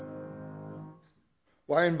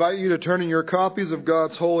Well, I invite you to turn in your copies of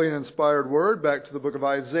God's holy and inspired word back to the book of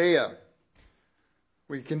Isaiah.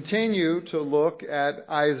 We continue to look at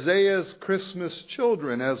Isaiah's Christmas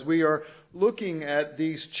children as we are looking at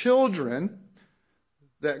these children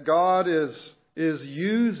that God is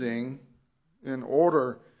using in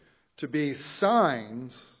order to be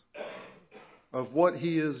signs of what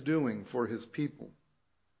He is doing for His people.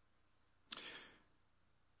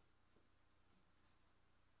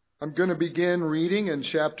 I'm going to begin reading in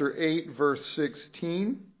chapter 8, verse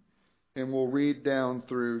 16, and we'll read down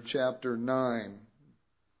through chapter 9,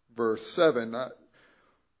 verse 7. I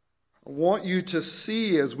want you to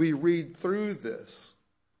see as we read through this,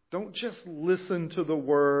 don't just listen to the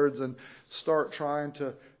words and start trying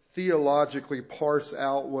to theologically parse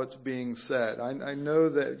out what's being said. I know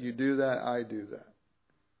that you do that. I do that.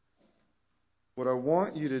 What I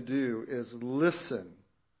want you to do is listen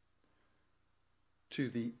to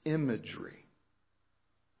the imagery.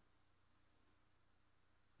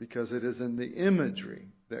 Because it is in the imagery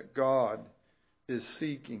that God is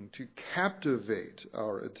seeking to captivate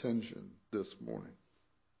our attention this morning.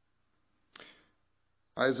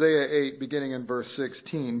 Isaiah 8, beginning in verse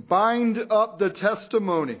 16. Bind up the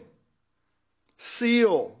testimony.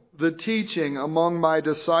 Seal the teaching among my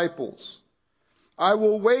disciples. I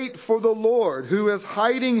will wait for the Lord, who is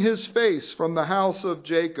hiding His face from the house of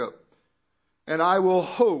Jacob, and I will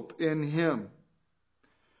hope in Him.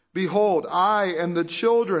 Behold, I and the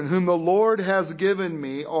children whom the Lord has given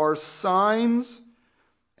me are signs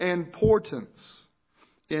and portents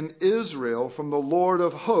in Israel from the Lord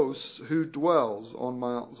of hosts who dwells on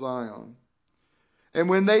Mount Zion. And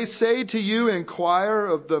when they say to you, inquire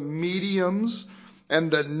of the mediums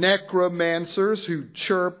and the necromancers who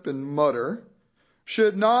chirp and mutter,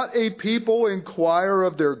 should not a people inquire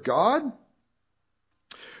of their God?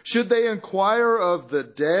 Should they inquire of the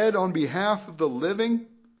dead on behalf of the living?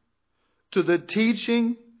 To the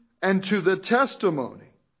teaching and to the testimony.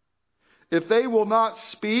 If they will not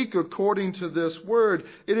speak according to this word,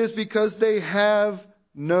 it is because they have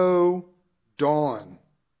no dawn.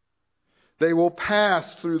 They will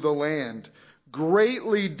pass through the land,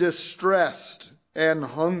 greatly distressed and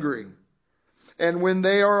hungry. And when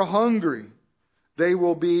they are hungry, they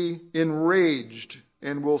will be enraged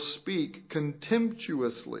and will speak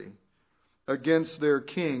contemptuously against their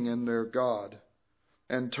king and their God,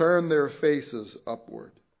 and turn their faces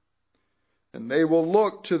upward. And they will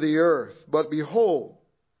look to the earth, but behold,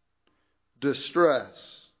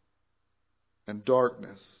 distress and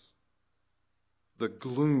darkness, the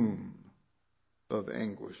gloom of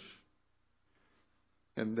anguish.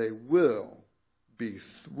 And they will be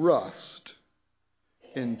thrust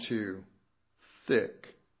into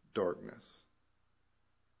thick darkness.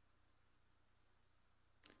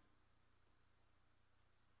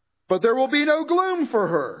 But there will be no gloom for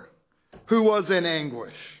her who was in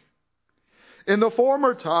anguish. In the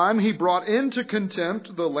former time, He brought into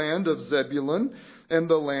contempt the land of Zebulun and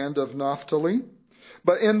the land of Naphtali.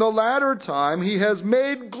 But in the latter time, He has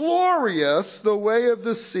made glorious the way of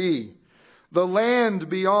the sea, the land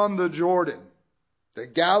beyond the Jordan, the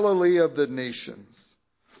Galilee of the nations.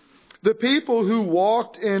 The people who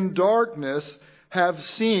walked in darkness have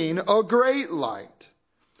seen a great light.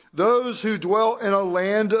 Those who dwell in a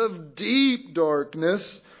land of deep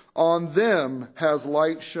darkness, on them has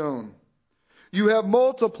light shone. You have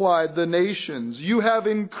multiplied the nations. You have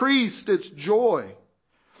increased its joy.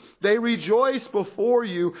 They rejoice before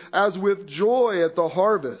you as with joy at the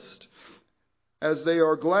harvest, as they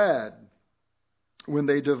are glad when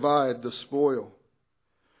they divide the spoil.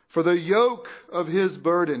 For the yoke of His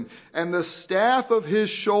burden and the staff of His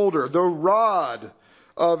shoulder, the rod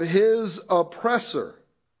of His oppressor,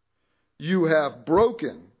 you have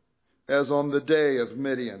broken as on the day of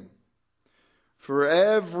Midian. For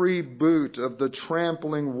every boot of the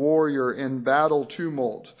trampling warrior in battle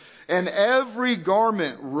tumult, and every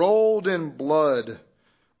garment rolled in blood,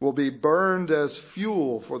 will be burned as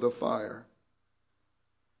fuel for the fire.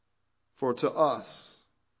 For to us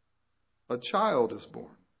a child is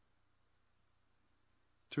born.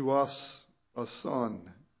 To us a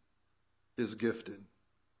son is gifted.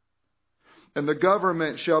 And the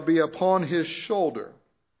government shall be upon His shoulder,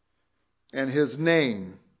 and His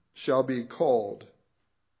name shall be called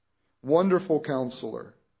Wonderful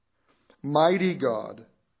Counselor, Mighty God,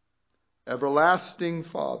 Everlasting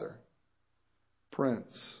Father,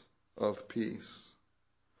 Prince of Peace.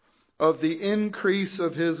 Of the increase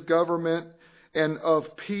of His government and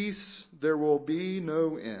of peace there will be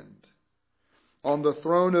no end. On the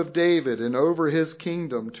throne of David and over His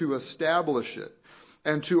kingdom, to establish it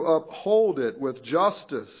and to uphold it with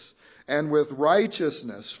justice and with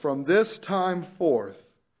righteousness from this time forth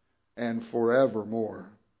and forevermore.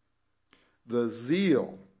 The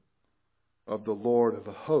zeal of the Lord of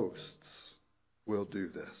the hosts will do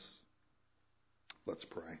this. Let's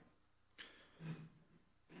pray.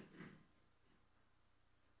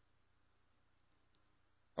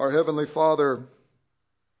 Our Heavenly Father,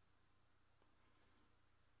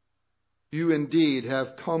 you indeed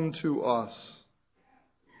have come to us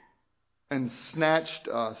and snatched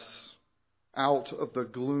us out of the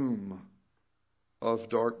gloom of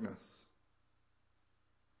darkness.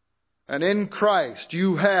 And in Christ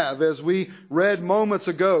you have, as we read moments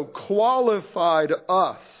ago, qualified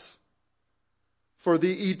us for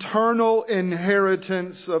the eternal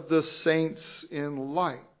inheritance of the saints in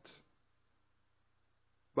light,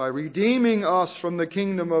 by redeeming us from the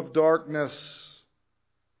kingdom of darkness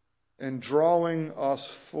and drawing us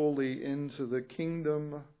fully into the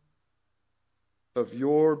kingdom of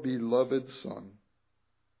your beloved Son.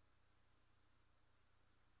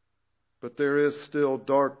 But there is still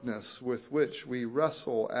darkness with which we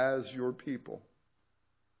wrestle as your people.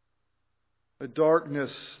 A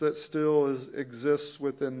darkness that still exists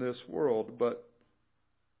within this world, but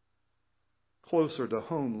closer to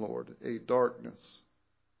home, Lord, a darkness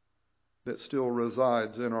that still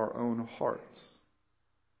resides in our own hearts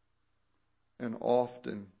and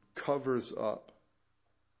often covers up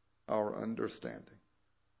our understanding.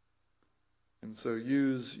 And so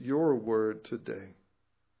use your word today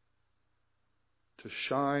to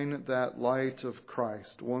shine that light of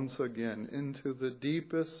Christ once again into the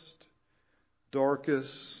deepest,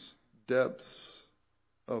 darkest depths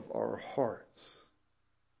of our hearts,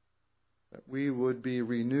 that we would be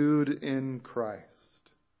renewed in Christ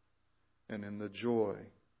and in the joy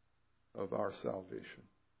of our salvation.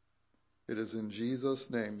 It is in Jesus'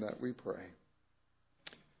 name that we pray.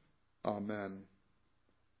 Amen.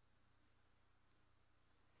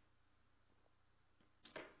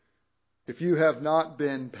 If you have not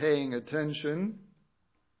been paying attention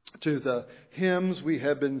to the hymns we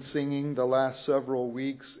have been singing the last several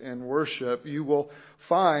weeks in worship, you will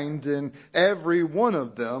find in every one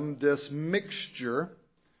of them this mixture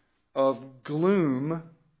of gloom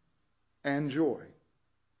and joy.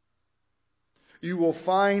 You will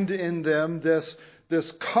find in them this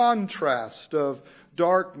contrast of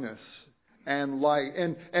darkness and light.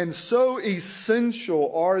 And so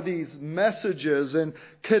essential are these messages and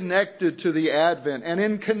connected to the Advent. And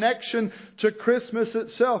in connection to Christmas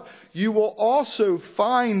itself, you will also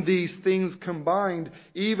find these things combined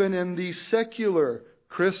even in the secular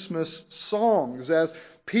Christmas songs, as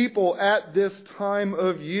people at this time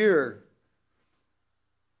of year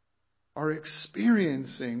are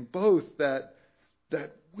experiencing both that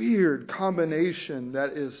weird combination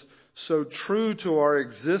that is so true to our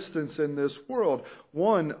existence in this world,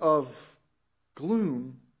 one of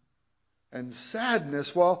gloom and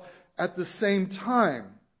sadness, while at the same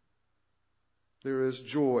time there is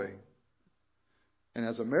joy, and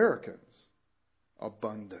as Americans,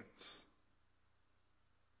 abundance.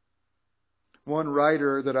 One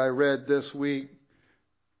writer that I read this week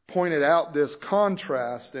pointed out this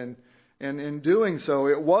contrast, and in doing so,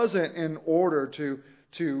 it wasn't in order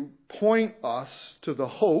to point us to the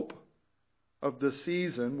hope of the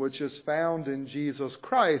season, which is found in Jesus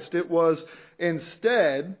Christ. It was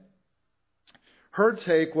instead, her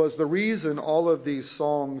take was, the reason all of these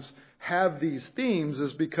songs have these themes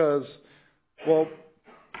is because, well,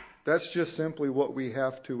 that's just simply what we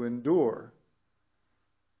have to endure.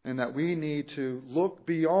 And that we need to look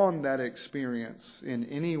beyond that experience in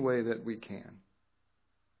any way that we can.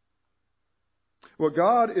 What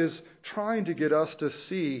God is trying to get us to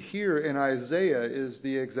see here in Isaiah is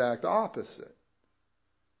the exact opposite.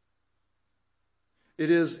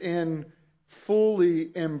 It is in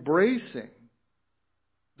fully embracing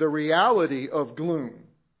the reality of gloom,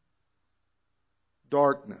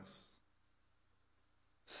 darkness,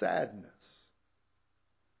 sadness,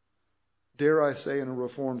 dare I say in a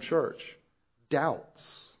Reformed church,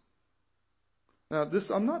 doubts. Now,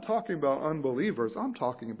 I'm not talking about unbelievers, I'm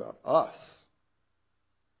talking about us.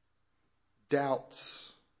 Doubts.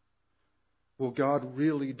 Will God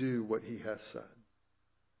really do what He has said?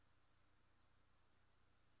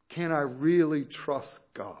 Can I really trust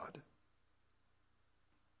God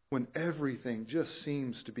when everything just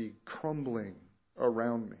seems to be crumbling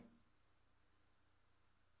around me?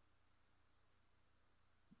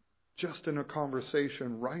 Just in a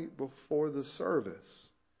conversation right before the service,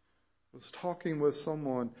 I was talking with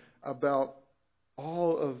someone about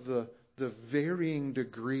all of the varying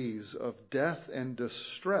degrees of death and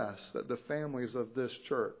distress that the families of this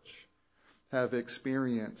church have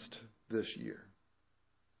experienced this year.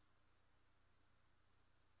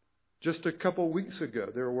 Just a couple weeks ago,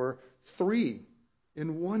 there were 3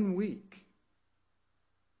 in 1 week.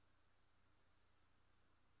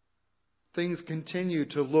 Things continue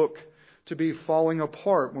to be falling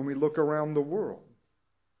apart when we look around the world.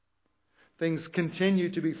 Things continue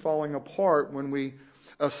to be falling apart when we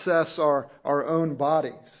assess our own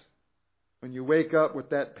bodies. When you wake up with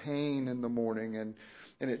that pain in the morning and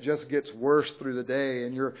it just gets worse through the day,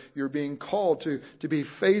 and you're being called to be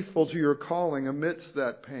faithful to your calling amidst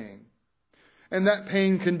that pain. And that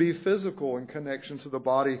pain can be physical in connection to the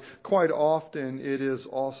body. Quite often it is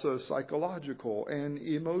also psychological and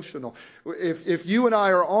emotional. If you and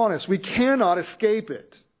I are honest, we cannot escape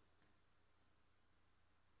it.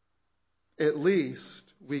 At least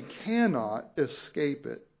we cannot escape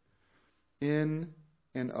it in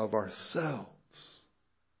and of ourselves.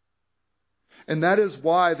 And that is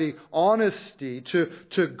why the honesty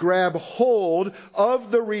to grab hold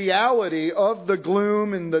of the reality of the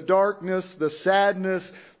gloom and the darkness, the sadness,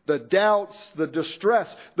 the doubts, the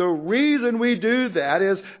distress. The reason we do that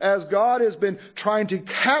is as God has been trying to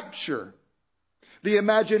capture the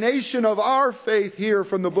imagination of our faith here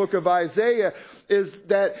from the book of Isaiah, is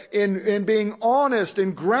that in being honest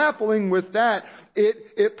and grappling with that,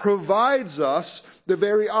 it provides us the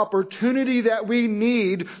very opportunity that we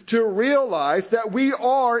need to realize that we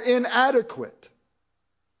are inadequate.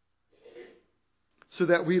 So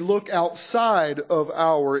that we look outside of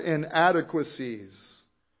our inadequacies.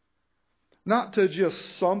 Not to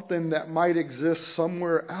just something that might exist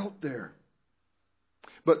somewhere out there,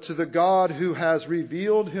 but to the God who has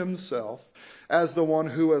revealed Himself as the one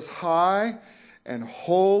who is high and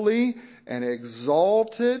holy and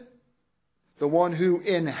exalted, the one who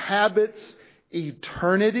inhabits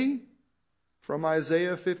eternity from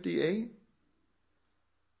Isaiah 58,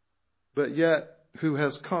 but yet who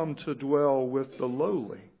has come to dwell with the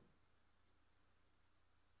lowly,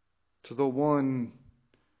 to the one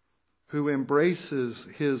who embraces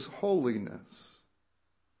His holiness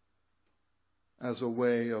as a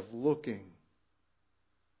way of looking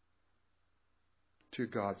to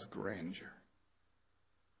God's grandeur.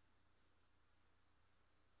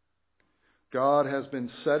 God has been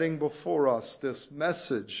setting before us this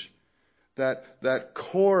message, that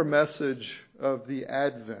core message of the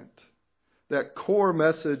Advent, that core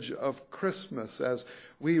message of Christmas as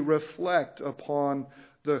we reflect upon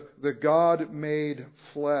the God made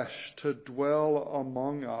flesh to dwell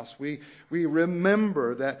among us. We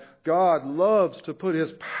remember that God loves to put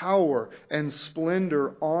His power and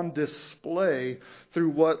splendor on display through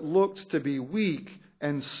what looks to be weak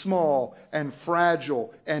and small and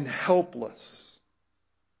fragile and helpless.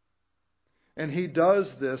 And He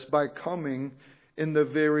does this by coming in the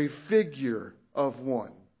very figure of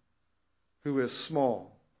one who is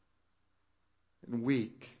small and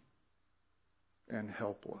weak and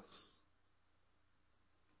helpless.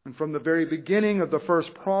 And from the very beginning of the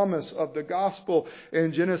first promise of the gospel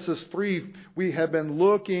in Genesis 3, we have been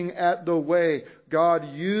looking at the way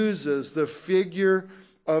God uses the figure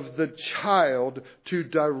of the child to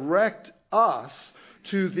direct us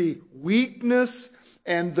to the weakness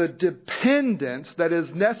and the dependence that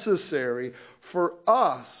is necessary for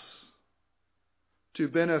us to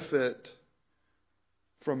benefit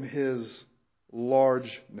from His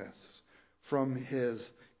largeness, from His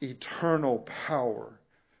eternal power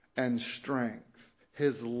and strength,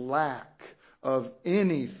 His lack of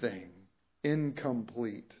anything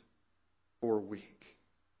incomplete or weak.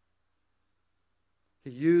 He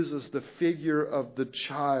uses the figure of the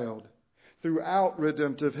child throughout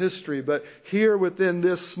redemptive history, but here within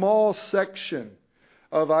this small section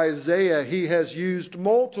of Isaiah, He has used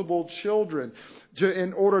multiple children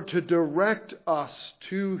in order to direct us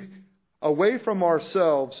away from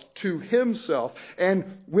ourselves to Himself,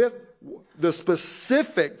 and with the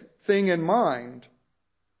specific thing in mind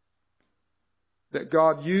that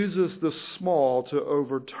God uses the small to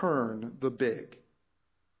overturn the big.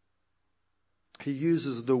 He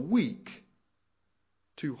uses the weak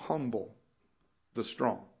to humble the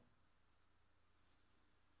strong.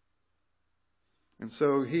 And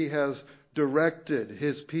so He has directed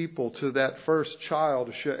His people to that first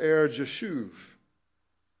child, She'er Jeshuv,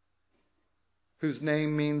 whose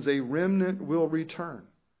name means a remnant will return.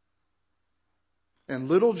 And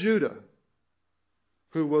little Judah,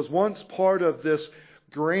 who was once part of this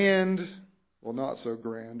grand, well, not so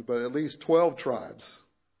grand, but at least 12 tribes,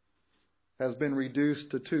 has been reduced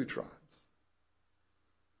to 2 tribes.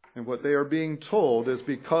 And what they are being told is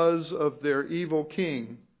because of their evil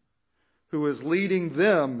king, who is leading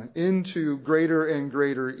them into greater and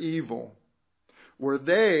greater evil, where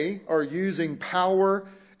they are using power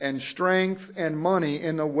and strength and money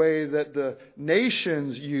in the way that the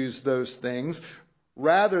nations use those things,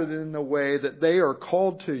 rather than the way that they are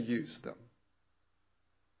called to use them.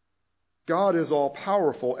 God is all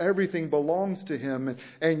powerful. Everything belongs to Him.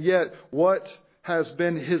 And yet, what has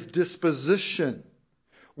been His disposition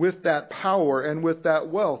with that power and with that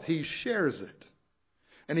wealth? He shares it.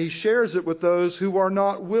 And He shares it with those who are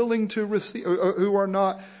not willing to receive, who are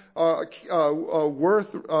not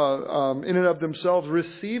worth in and of themselves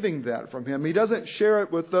receiving that from Him. He doesn't share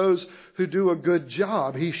it with those who do a good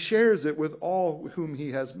job. He shares it with all whom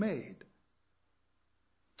He has made.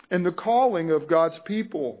 And the calling of God's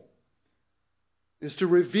people is to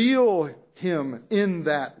reveal Him in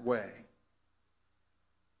that way.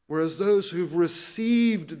 Whereas those who've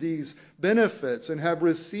received these benefits and have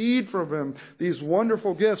received from Him these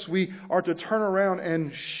wonderful gifts, we are to turn around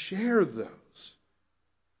and share those.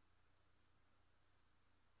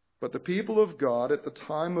 But the people of God at the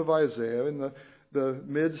time of Isaiah in the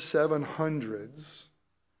mid-700s,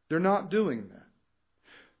 they're not doing that.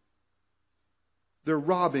 They're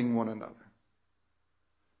robbing one another.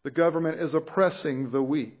 The government is oppressing the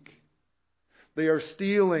weak. They are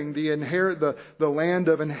stealing the land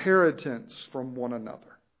of inheritance from one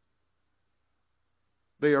another.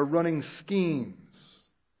 They are running schemes.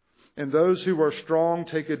 And those who are strong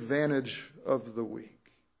take advantage of the weak.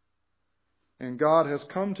 And God has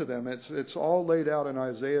come to them. It's all laid out in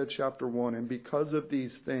Isaiah chapter 1. And because of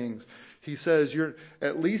these things, He says,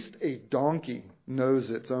 at least a donkey knows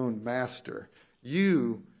its own master.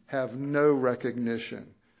 You have no recognition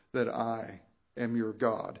that I am your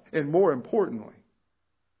God. And more importantly,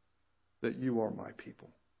 that you are my people.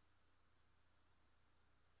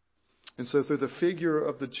 And so through the figure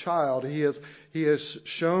of the child, He has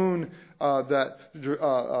shown that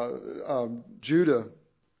Judah,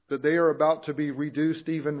 that they are about to be reduced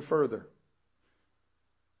even further.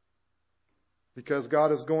 Because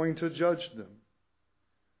God is going to judge them.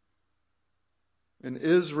 In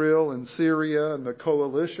Israel and Syria and the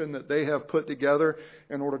coalition that they have put together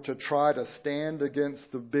in order to try to stand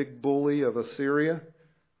against the big bully of Assyria,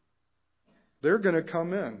 they're going to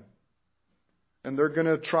come in. And they're going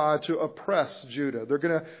to try to oppress Judah. They're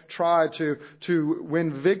going to try to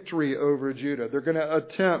win victory over Judah. They're going to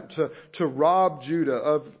attempt to rob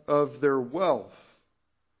Judah of their wealth,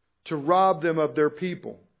 to rob them of their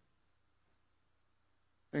people.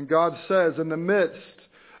 And God says, in the midst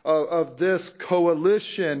of this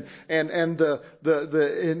coalition and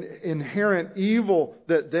the inherent evil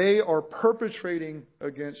that they are perpetrating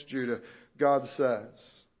against Judah, God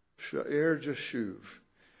says, Sha'er Jeshuv,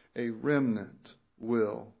 a remnant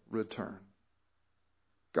will return.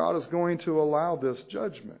 God is going to allow this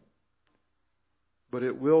judgment, but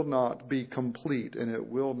it will not be complete and it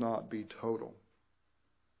will not be total.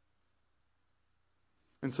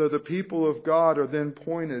 And so the people of God are then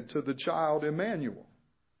pointed to the child Emmanuel.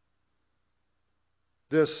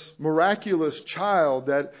 This miraculous child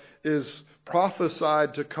that is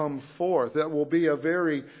prophesied to come forth, that will be a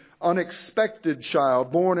very unexpected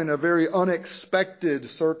child, born in a very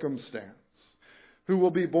unexpected circumstance, who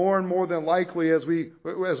will be born more than likely, as we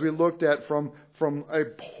looked at from a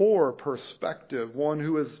poor perspective, one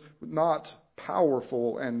who is not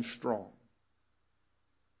powerful and strong.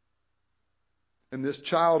 And this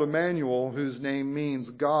child Emmanuel, whose name means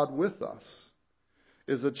God with us,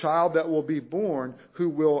 is a child that will be born who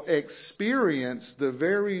will experience the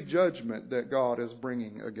very judgment that God is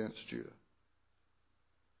bringing against Judah.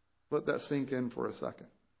 Let that sink in for a second.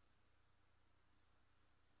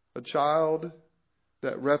 A child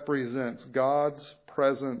that represents God's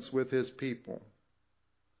presence with His people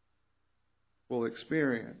will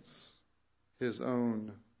experience His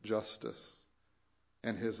own justice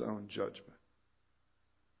and His own judgment.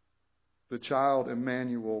 The child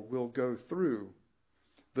Emmanuel will go through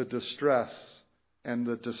the distress and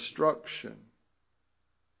the destruction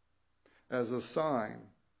as a sign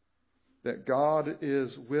that God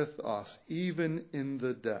is with us even in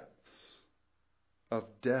the depths of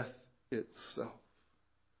death itself.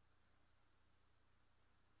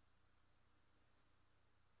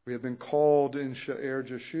 We have been called in Sha'er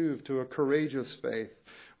Jeshuv to a courageous faith.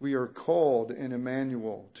 We are called in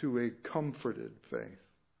Emmanuel to a comforted faith.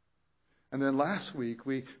 And then last week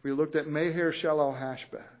we looked at Meher Shalal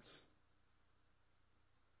Hashbaz,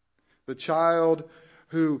 the child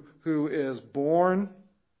who is born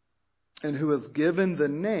and who is given the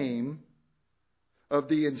name of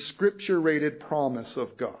the inscripturated promise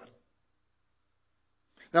of God.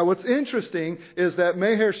 Now what's interesting is that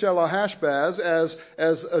Meher Shalal Hashbaz,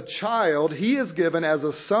 as a child, he is given as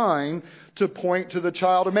a sign to point to the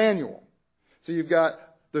child Emmanuel. So you've got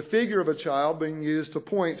The figure of a child being used to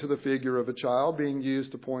point to the figure of a child, being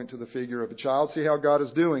used to point to the figure of a child. See how God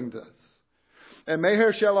is doing this. And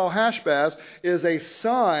Meher Shalal Hashbaz is a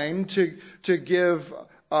sign to give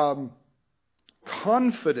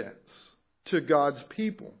confidence to God's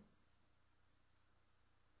people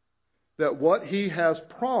that what He has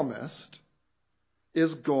promised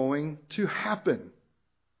is going to happen.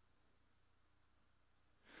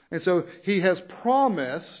 And so He has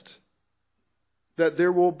promised that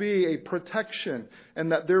there will be a protection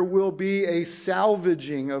and that there will be a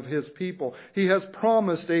salvaging of His people. He has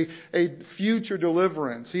promised a future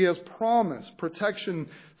deliverance. He has promised protection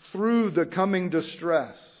through the coming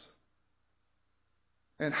distress.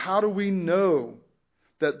 And how do we know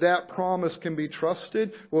that that promise can be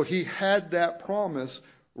trusted? Well, He had that promise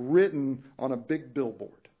written on a big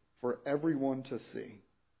billboard for everyone to see.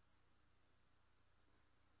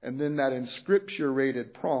 And then that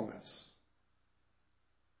inscripturated promise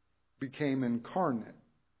became incarnate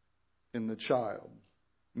in the child,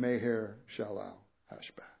 Meher Shalal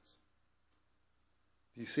Hashbaz.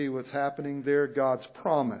 Do you see what's happening there? God's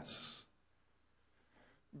promise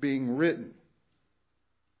being written,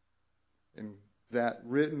 and that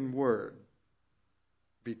written word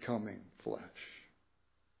becoming flesh.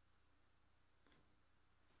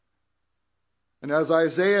 And as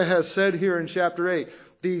Isaiah has said here in chapter 8,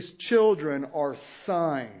 these children are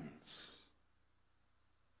signs.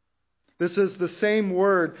 This is the same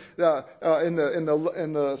word in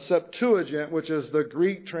the Septuagint, which is the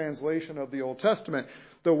Greek translation of the Old Testament.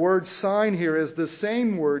 The word sign here is the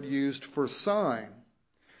same word used for sign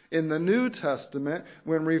in the New Testament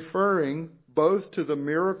when referring both to the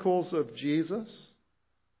miracles of Jesus,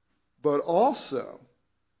 but also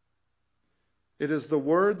it is the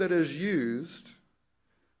word that is used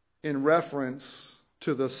in reference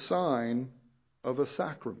to the sign of a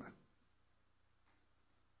sacrament.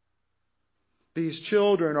 These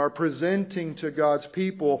children are presenting to God's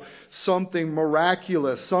people something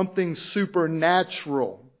miraculous, something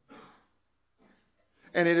supernatural.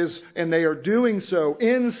 And they are doing so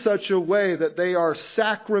in such a way that they are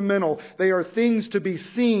sacramental. They are things to be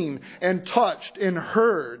seen and touched and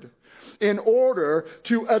heard in order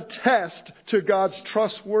to attest to God's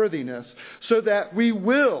trustworthiness, so that we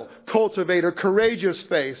will cultivate a courageous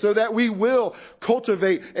faith, so that we will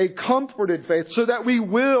cultivate a comforted faith, so that we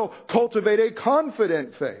will cultivate a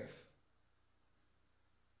confident faith.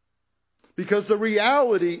 Because the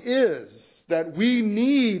reality is that we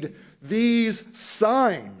need these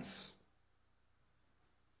signs,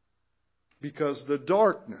 because the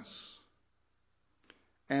darkness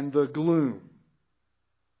and the gloom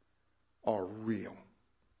are real.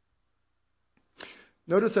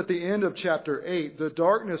 Notice at the end of chapter 8, the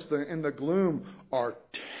darkness and the gloom are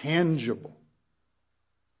tangible.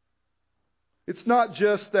 It's not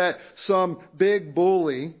just that some big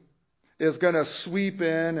bully is going to sweep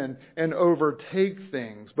in and overtake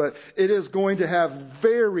things, but it is going to have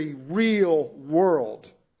very real world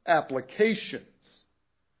applications.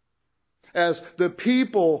 As the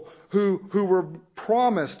people who were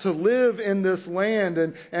promised to live in this land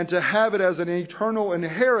and to have it as an eternal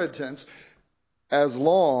inheritance, as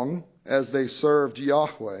long as they served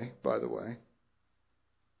Yahweh, by the way.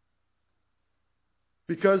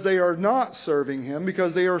 Because they are not serving Him,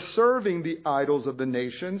 because they are serving the idols of the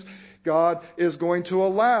nations, God is going to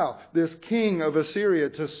allow this king of Assyria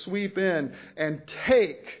to sweep in and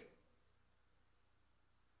take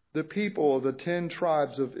the people of the 10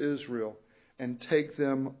 tribes of Israel and take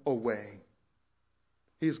them away.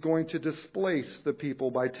 He's going to displace the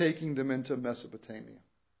people by taking them into Mesopotamia.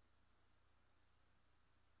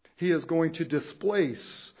 He is going to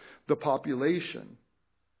displace the population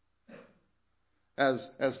as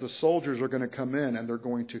the soldiers are going to come in and they're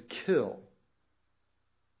going to kill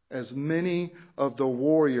as many of the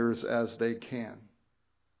warriors as they can.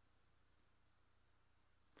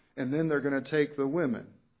 And then they're going to take the women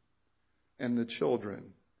and the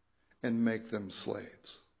children and make them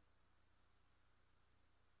slaves.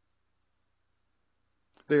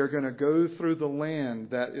 They are going to go through the land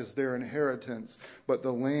that is their inheritance, but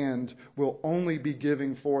the land will only be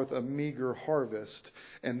giving forth a meager harvest,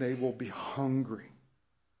 and they will be hungry.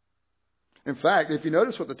 In fact, if you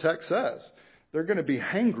notice what the text says, they're going to be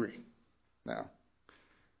hangry. Now,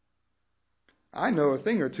 I know a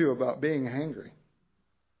thing or two about being hangry.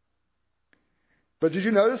 But did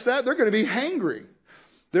you notice that? They're going to be hangry.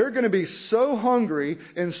 They're going to be so hungry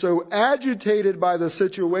and so agitated by the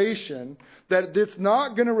situation that it's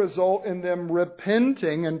not going to result in them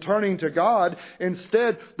repenting and turning to God.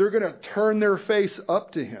 Instead, they're going to turn their face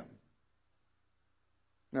up to Him.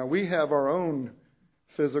 Now, we have our own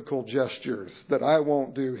physical gestures that I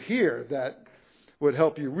won't do here that would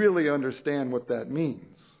help you really understand what that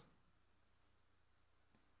means.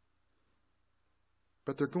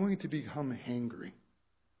 But they're going to become hangry.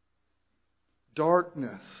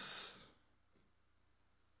 Darkness,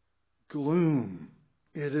 gloom,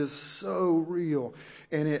 it is so real.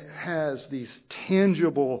 And it has these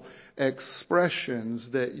tangible expressions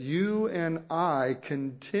that you and I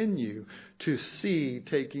continue to see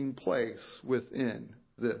taking place within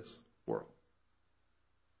this world.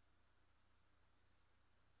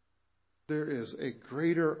 There is a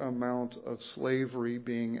greater amount of slavery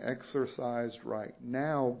being exercised right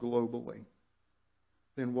now globally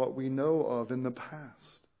than what we know of in the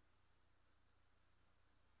past.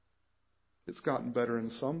 It's gotten better in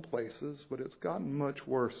some places, but it's gotten much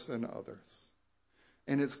worse in others.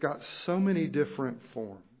 And it's got so many different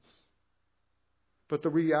forms. But the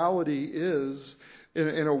reality is,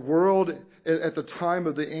 in a world at the time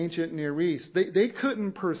of the ancient Near East, they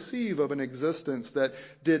couldn't perceive of an existence that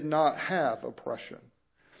did not have oppression.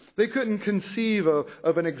 They couldn't conceive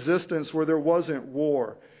of an existence where there wasn't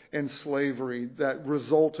war and slavery that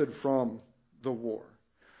resulted from the war.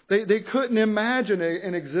 They couldn't imagine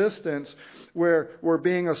an existence where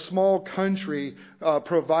being a small country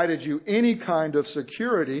provided you any kind of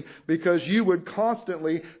security, because you would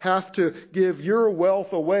constantly have to give your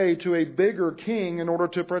wealth away to a bigger king in order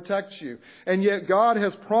to protect you. And yet God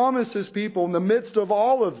has promised His people in the midst of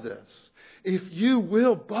all of this, if you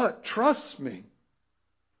will but trust me,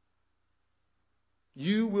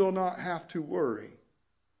 you will not have to worry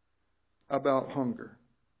about hunger.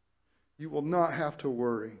 You will not have to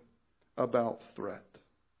worry about threat.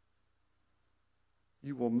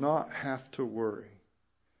 You will not have to worry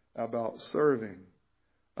about serving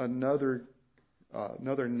another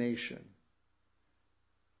nation,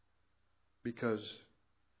 because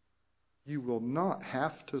you will not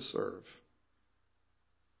have to serve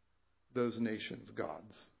those nations'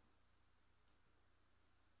 gods.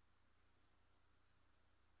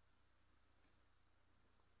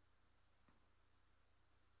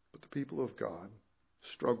 But the people of God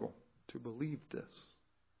struggle to believe this.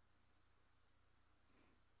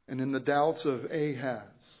 And in the doubts of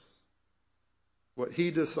Ahaz, what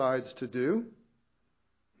he decides to do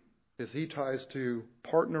is he tries to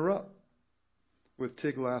partner up with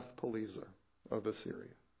Tiglath-Pileser of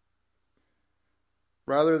Assyria.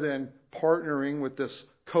 Rather than partnering with this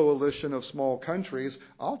coalition of small countries,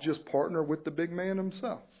 I'll just partner with the big man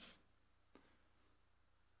himself.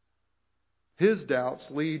 His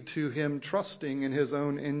doubts lead to him trusting in his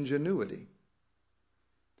own ingenuity.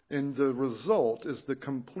 And the result is the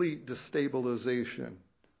complete destabilization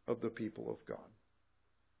of the people of God.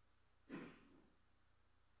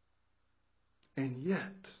 And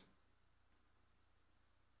yet,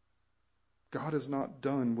 God is not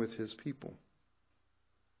done with His people.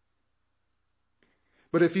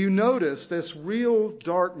 But if you notice this real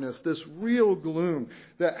darkness, this real gloom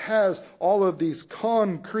that has all of these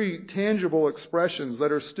concrete, tangible expressions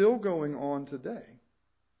that are still going on today,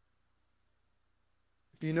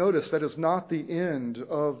 if you notice, that is not the end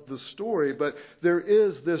of the story, but there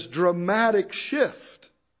is this dramatic shift.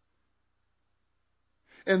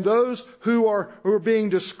 And those who are being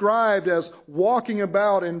described as walking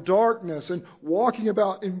about in darkness and walking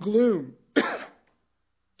about in gloom,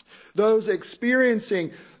 those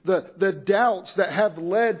experiencing the doubts that have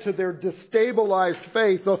led to their destabilized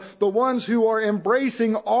faith, the ones who are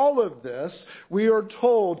embracing all of this, we are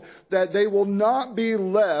told that they will not be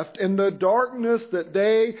left in the darkness that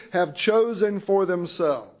they have chosen for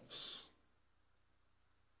themselves.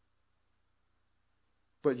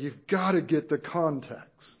 But you've got to get the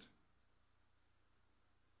context.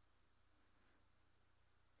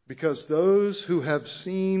 Because those who have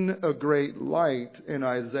seen a great light in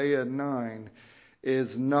Isaiah 9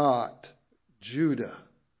 is not Judah.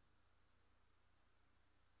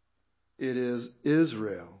 It is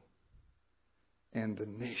Israel and the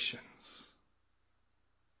nations.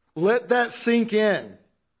 Let that sink in.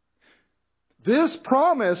 This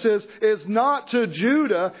promise is not to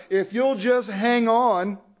Judah, if you'll just hang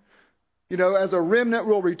on, as a remnant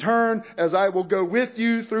will return, as I will go with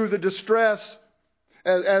you through the distress,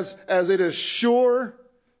 as it is sure,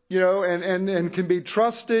 and can be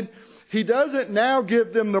trusted. He doesn't now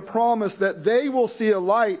give them the promise that they will see a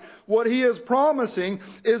light. What He is promising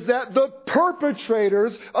is that the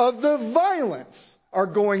perpetrators of the violence are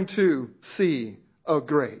going to see a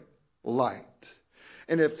great light.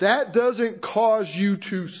 And if that doesn't cause you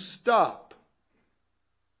to stop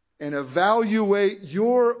and evaluate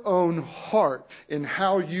your own heart and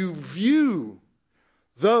how you view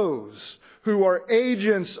those who are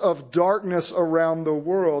agents of darkness around the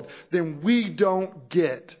world, then we don't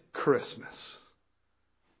get Christmas.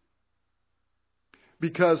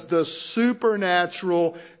 Because the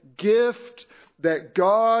supernatural gift that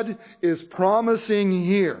God is promising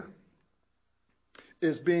here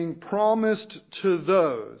is being promised to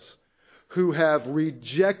those who have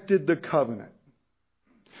rejected the covenant,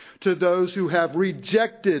 to those who have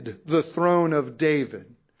rejected the throne of David,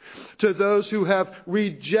 to those who have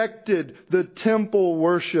rejected the temple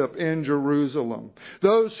worship in Jerusalem,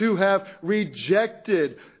 those who have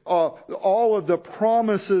rejected all of the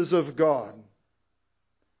promises of God,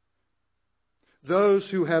 those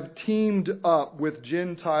who have teamed up with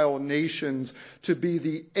Gentile nations to be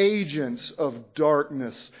the agents of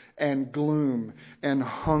darkness and gloom and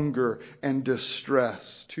hunger and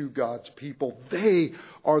distress to God's people. They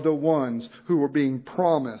are the ones who are being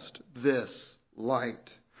promised this light.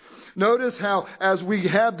 Notice how, as we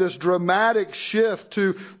have this dramatic shift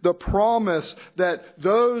to the promise that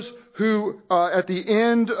those who, at the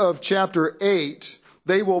end of chapter 8,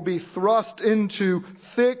 they will be thrust into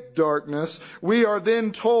thick darkness, we are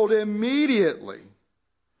then told immediately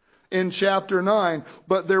in chapter 9,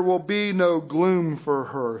 but there will be no gloom for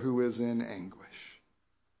her who is in anguish.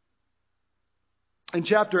 In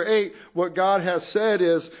chapter 8, what God has said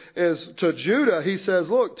is to Judah, He says,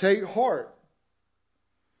 look, take heart.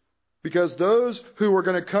 Because those who are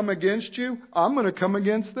going to come against you, I'm going to come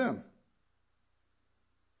against them.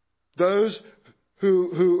 Those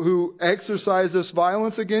who exercise this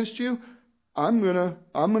violence against you, I'm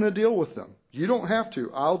gonna deal with them. You don't have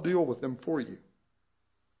to. I'll deal with them for you.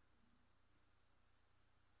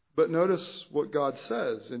 But notice what God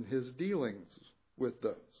says in His dealings with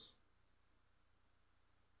those.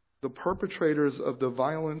 The perpetrators of the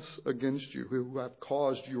violence against you, who have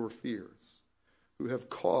caused your fears, who have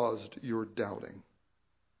caused your doubting,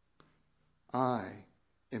 I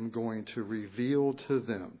am going to reveal to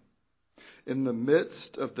them, in the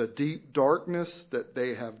midst of the deep darkness that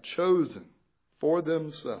they have chosen for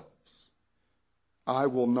themselves, I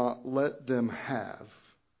will not let them have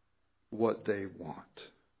what they want.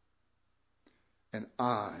 And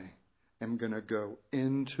I am going to go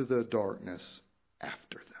into the darkness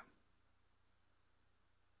after them.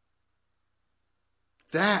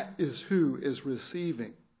 That is who is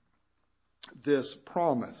receiving this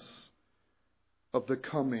promise of the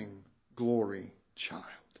coming glory child.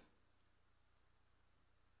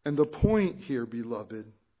 And the point here, beloved,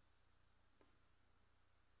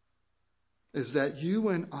 is that you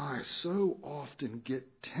and I so often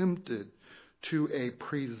get tempted to a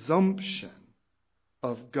presumption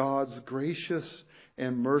of God's gracious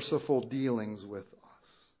and merciful dealings with us,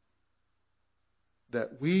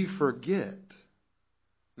 that we forget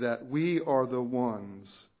that we are the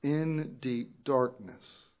ones in deep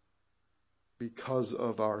darkness because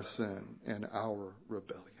of our sin and our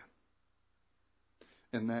rebellion.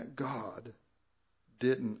 And that God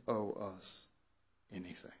didn't owe us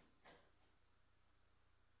anything.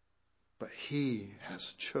 But He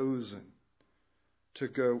has chosen to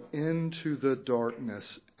go into the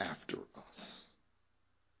darkness after us.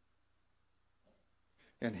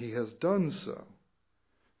 And He has done so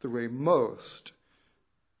through a most,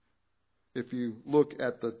 if you look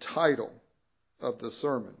at the title of the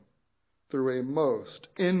sermon, through a most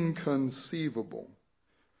inconceivable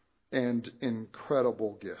and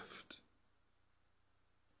incredible gift.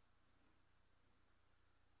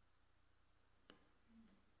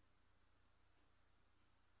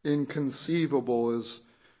 Inconceivable is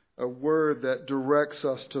a word that directs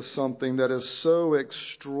us to something that is so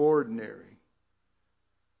extraordinary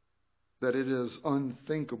that it is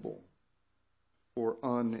unthinkable or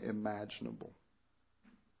unimaginable.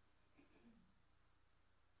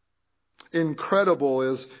 Incredible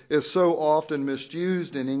is so often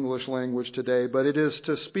misused in English language today, but it is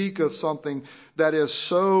to speak of something that is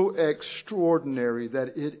so extraordinary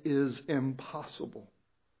that it is impossible.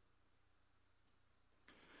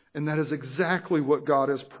 And that is exactly what God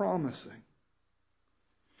is promising.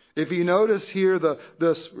 If you notice here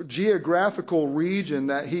this geographical region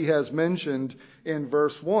that He has mentioned in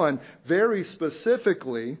verse 1, very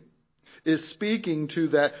specifically is speaking to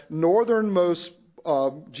that northernmost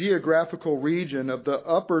geographical region of the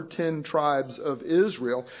upper 10 tribes of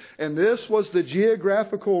Israel. And this was the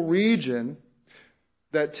geographical region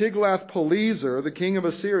that Tiglath-Pileser, the king of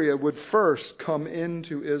Assyria, would first come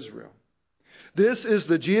into Israel. This is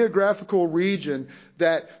the geographical region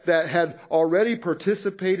that had already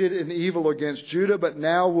participated in evil against Judah, but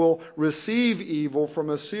now will receive evil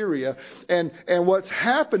from Assyria. And what's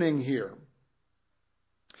happening here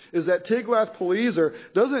is that Tiglath-Pileser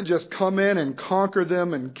doesn't just come in and conquer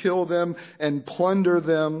them and kill them and plunder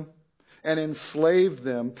them and enslave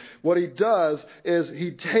them. What he does is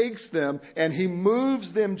he takes them and he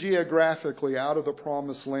moves them geographically out of the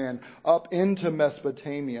promised land up into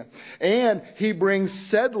Mesopotamia. And he brings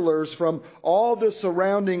settlers from all the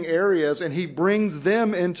surrounding areas and he brings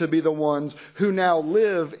them in to be the ones who now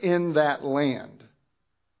live in that land.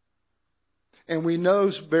 And we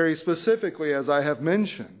know very specifically, as I have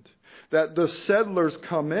mentioned, that the settlers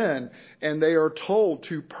come in and they are told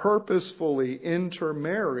to purposefully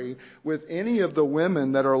intermarry with any of the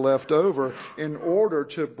women that are left over in order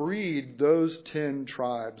to breed those 10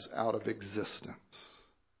 tribes out of existence.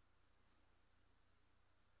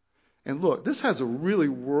 And look, this has a really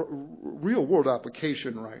real world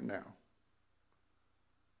application right now.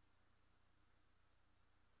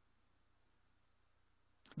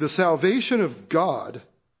 The salvation of God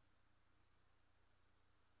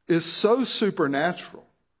is so supernatural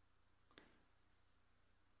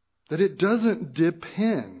that it doesn't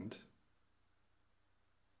depend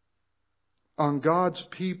on God's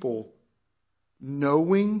people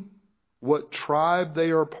knowing what tribe they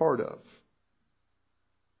are part of,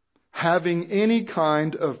 having any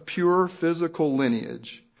kind of pure physical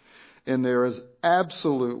lineage, and there is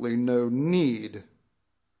absolutely no need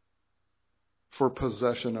for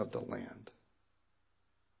possession of the land.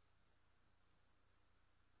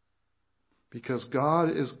 Because God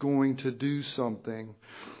is going to do something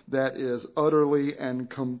that is utterly and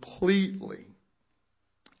completely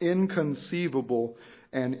inconceivable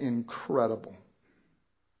and incredible.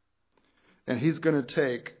 And He's going to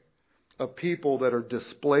take a people that are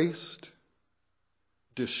displaced,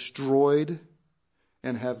 destroyed,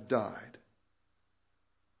 and have died.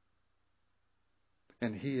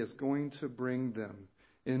 And He is going to bring them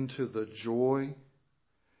into the joy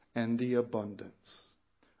and the abundance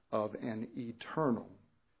of an eternal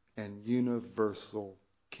and universal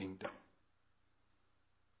kingdom.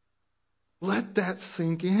 Let that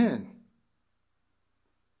sink in.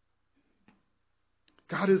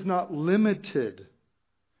 God is not limited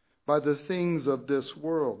by the things of this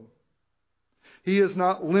world. He is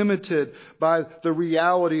not limited by the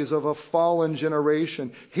realities of a fallen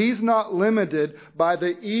generation. He's not limited by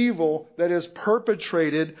the evil that is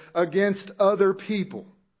perpetrated against other people.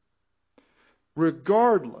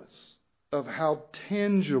 Regardless of how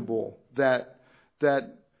tangible that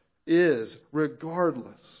is,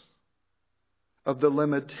 regardless of the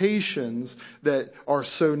limitations that are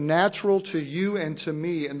so natural to you and to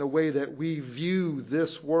me in the way that we view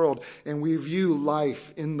this world and we view life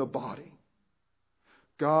in the body.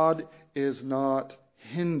 God is not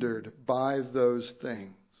hindered by those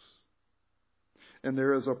things. And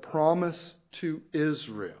there is a promise to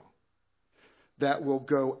Israel that will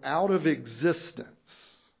go out of existence,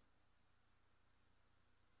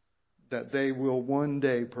 that they will one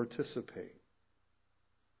day participate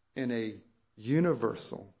in a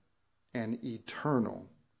universal and eternal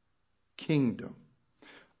kingdom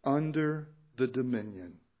under the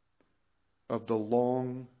dominion of the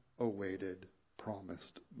long-awaited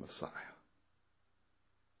promised Messiah.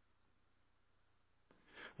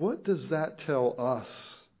 What does that tell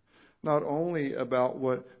us? Not only about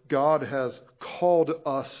what God has called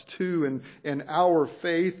us to in our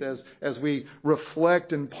faith as we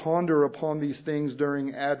reflect and ponder upon these things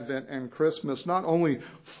during Advent and Christmas, not only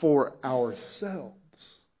for ourselves,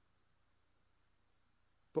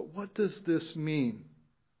 but what does this mean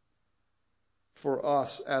for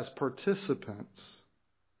us as participants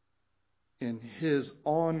in His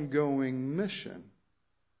ongoing mission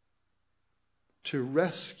to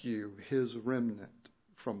rescue His remnant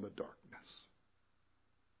from the darkness?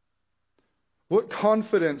 What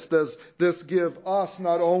confidence does this give us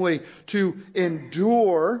not only to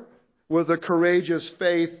endure with a courageous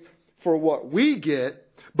faith for what we get,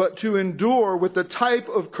 but to endure with the type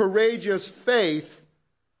of courageous faith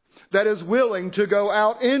that is willing to go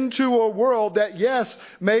out into a world that, yes,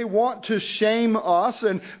 may want to shame us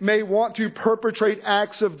and may want to perpetrate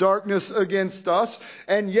acts of darkness against us,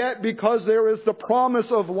 and yet because there is the promise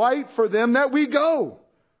of light for them, that we go.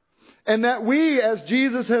 And that we, as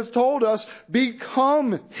Jesus has told us,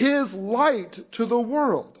 become His light to the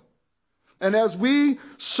world. And as we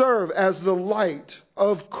serve as the light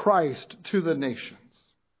of Christ to the nations.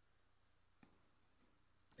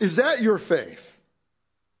 Is that your faith?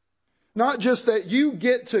 Not just that you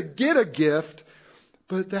get to get a gift,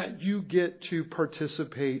 but that you get to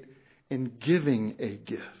participate in giving a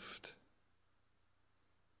gift.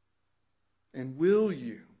 And will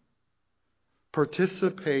you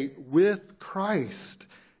participate with Christ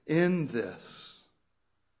in this,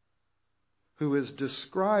 who is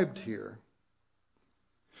described here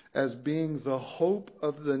as being the hope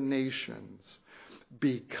of the nations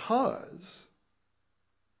because,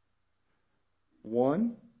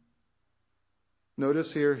 one,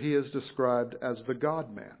 notice here he is described as the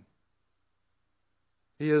God-man.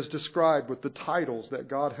 He is described with the titles that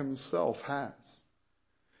God himself has.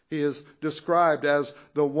 He is described as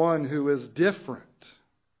the one who is different,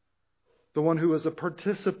 the one who is a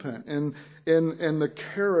participant in the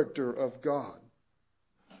character of God.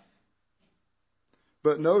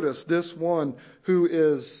 But notice, this one who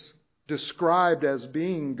is described as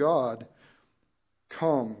being God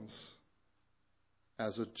comes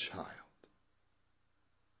as a child.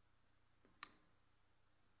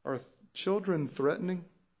 Are children threatening?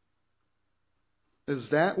 Is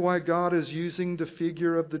that why God is using the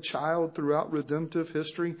figure of the child throughout redemptive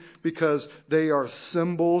history? Because they are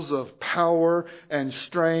symbols of power and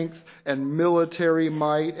strength and military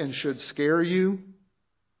might and should scare you?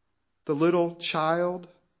 The little child?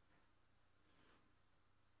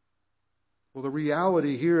 Well, the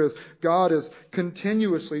reality here is God is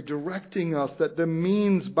continuously directing us that the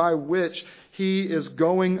means by which He is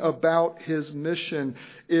going about His mission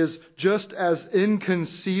is just as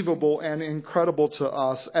inconceivable and incredible to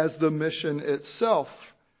us as the mission itself.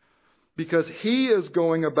 Because He is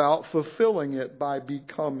going about fulfilling it by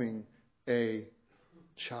becoming a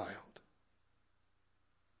child.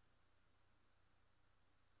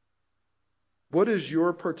 What is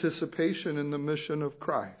your participation in the mission of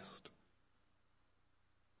Christ?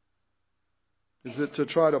 Is it to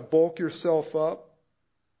try to bulk yourself up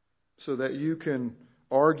so that you can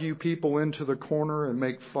argue people into the corner and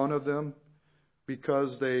make fun of them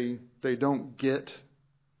because they don't get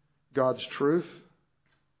God's truth?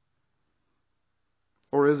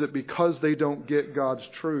 Or is it because they don't get God's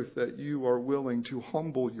truth that you are willing to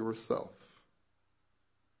humble yourself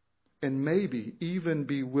and maybe even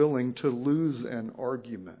be willing to lose an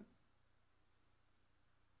argument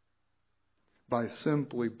by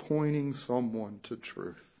simply pointing someone to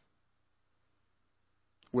truth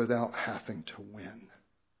without having to win?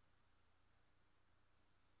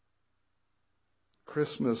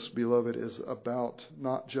 Christmas, beloved, is about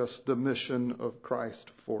not just the mission of Christ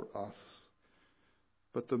for us,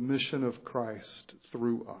 but the mission of Christ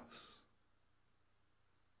through us.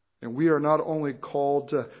 And we are not only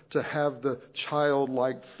called to have the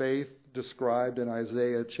childlike faith described in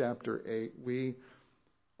Isaiah chapter 8, we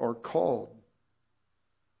are called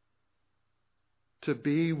to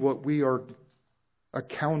be what we are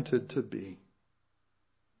accounted to be.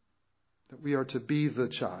 That we are to be the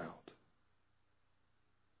child.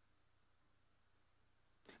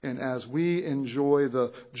 And as we enjoy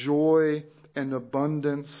the joy and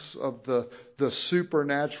abundance of the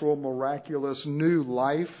supernatural, miraculous new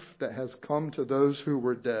life that has come to those who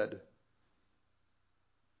were dead,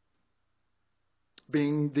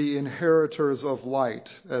 being the inheritors of light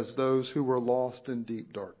as those who were lost in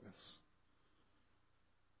deep darkness,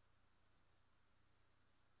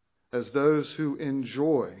 as those who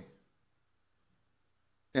enjoy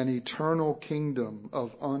an eternal kingdom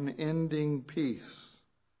of unending peace,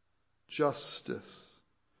 justice,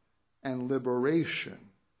 and liberation,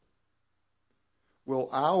 will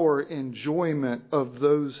our enjoyment of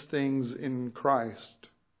those things in Christ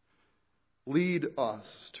lead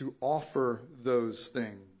us to offer those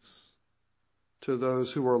things to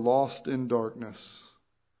those who are lost in darkness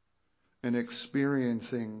and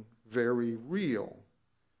experiencing very real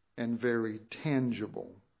and very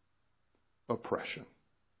tangible oppression.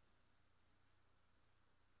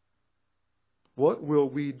 What will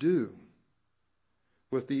we do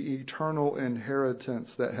with the eternal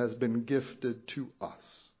inheritance that has been gifted to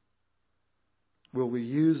us? Will we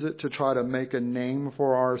use it to try to make a name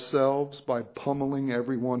for ourselves by pummeling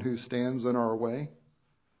everyone who stands in our way?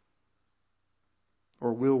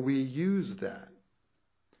 Or will we use that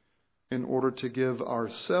in order to give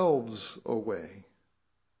ourselves away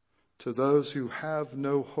to those who have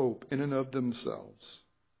no hope in and of themselves?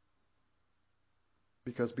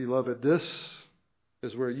 Because, beloved, this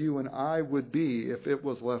is where you and I would be if it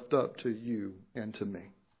was left up to you and to me.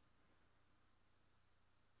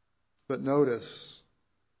 But notice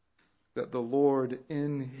that the Lord,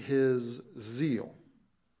 in His zeal,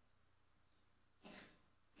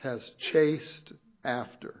 has chased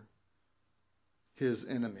after His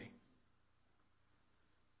enemy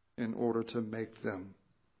in order to make them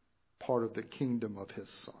part of the kingdom of His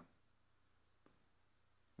Son.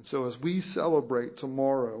 And so as we celebrate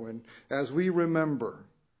tomorrow and as we remember,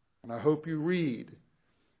 and I hope you read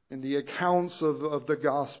in the accounts of the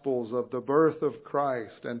Gospels, of the birth of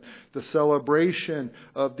Christ and the celebration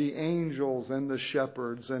of the angels and the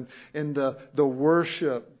shepherds, and in the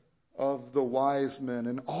worship of the wise men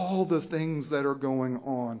and all the things that are going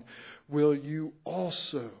on, will you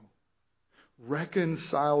also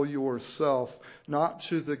reconcile yourself not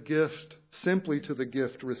to the gift, simply to the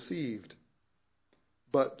gift received,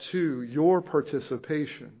 but to your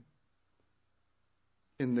participation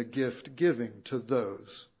in the gift giving to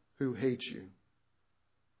those who hate you,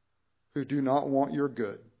 who do not want your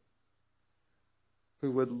good,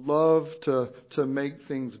 who would love to make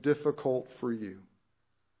things difficult for you.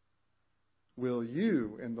 Will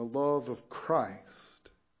you, in the love of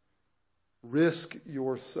Christ, risk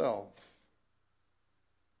yourself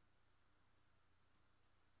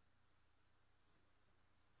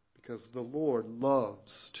because the Lord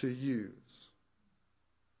loves to use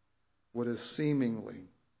what is seemingly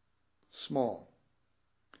small,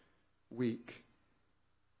 weak,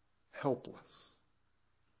 helpless,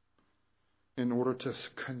 in order to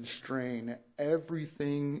constrain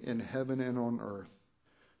everything in heaven and on earth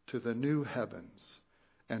to the new heavens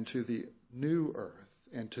and to the new earth,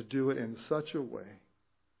 and to do it in such a way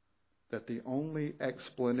that the only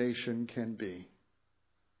explanation can be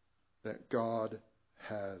that God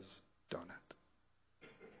has done it.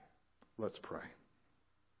 Let's pray.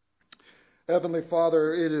 Heavenly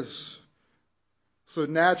Father, it is so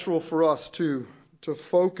natural for us to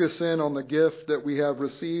focus in on the gift that we have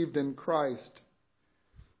received in Christ.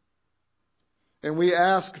 And we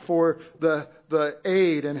ask for the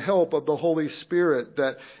aid and help of the Holy Spirit,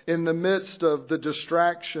 that in the midst of the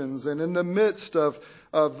distractions and in the midst of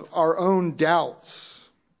our own doubts,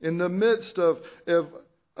 in the midst of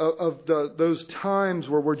those times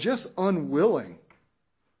where we're just unwilling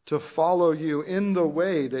to follow you in the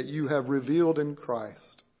way that you have revealed in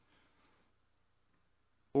Christ.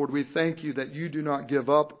 Lord, we thank you that you do not give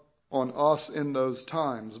up on us in those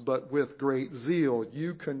times, but with great zeal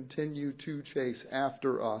you continue to chase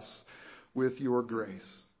after us with your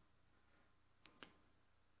grace.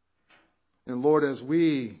 And Lord, as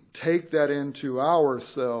we take that into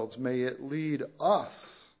ourselves, may it lead us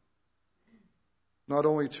not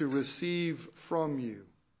only to receive from you,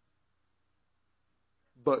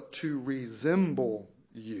 but to resemble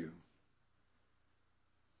you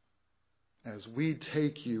as we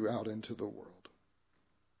take you out into the world.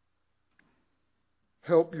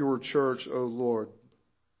 Help your church, O Lord,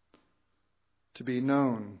 to be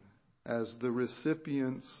known as the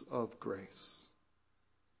recipients of grace.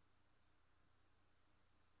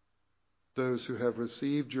 Those who have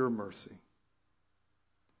received your mercy,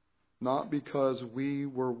 not because we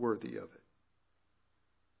were worthy of it,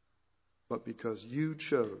 but because you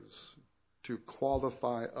chose to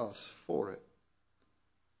qualify us for it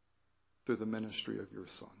through the ministry of your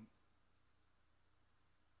Son.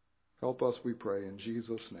 Help us, we pray, in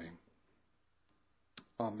Jesus' name.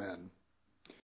 Amen.